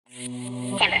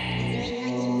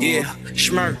Yeah,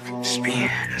 Schmirk. Spin.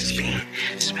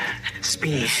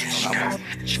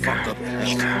 Fuck up.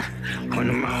 On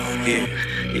the mouth.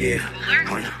 Yeah.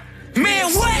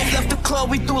 Man, what? Left the club,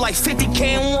 we threw like 50K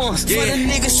in ones. For the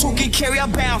niggas who get carry, I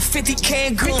bound 50K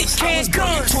in guns.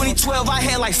 2012, I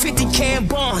had like 50K in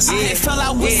bonds. They fell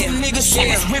out with some niggas who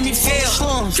was with me for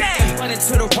slums. Running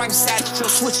to the right side, so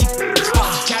switchy.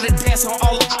 Gotta dance on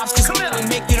all the ops, cause we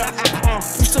make it up.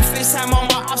 Used to FaceTime on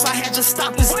my ops, I had to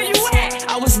stop this. Where you at?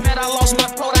 I was mad, I lost my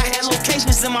code, I had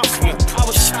locations in my phone. I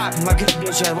was shocked, like a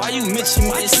bitch, why you mention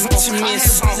me? I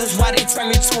had reasons why they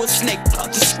turned me to a snake.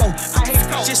 Up the smoke, I hate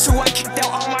go. Just so I kicked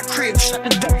out all my crib. Shut the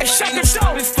door, shut the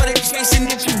door. Before they chasing,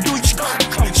 if you do, you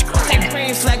come. That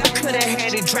green flag, I could've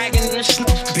had it dragging in the snow.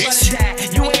 Bitch,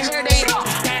 you ain't heard they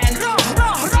dying. No.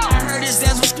 I heard his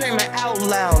dance was screaming out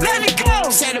loud. Let it go.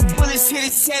 Said the bullets hit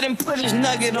his head and put his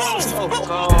nugget on.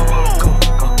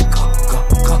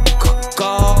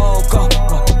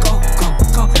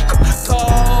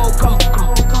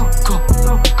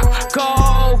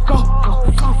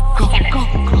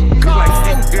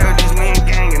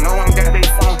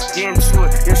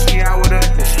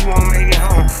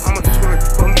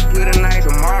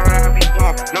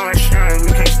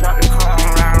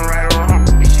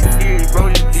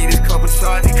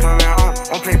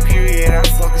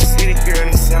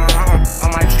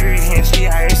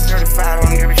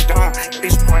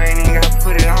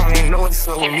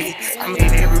 I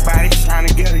made everybody shine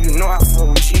together, you know I fuck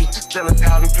with G. Still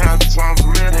 1,000 pounds of strong for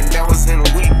real, and that was in a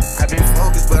week. I've been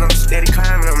focused, but I'm steady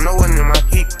climbing, I'm nowhere near my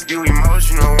peak. You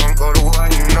emotional, won't go to war,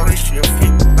 you know this shit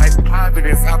feet. Like poppin',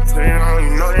 if I put it on,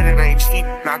 you know that it ain't cheap.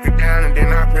 Knock it down and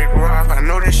then I break her off, I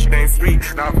know that shit ain't free.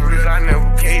 Nah, for real, I never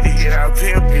paid to hit out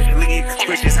pill, bitch, leave.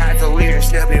 Switches hot so weird,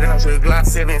 shoved it up with Glock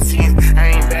 17s.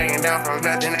 I ain't backing down from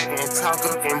nothing, I can talk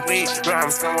up and bleed. But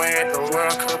I'm somewhere at the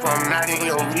World Cup, I'm not in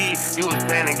your league. You was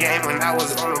playing the game when I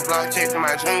was on the block chasing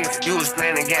my dreams. You was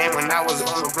playing the game when I was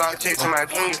on the block chasing my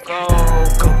dreams.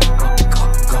 Go.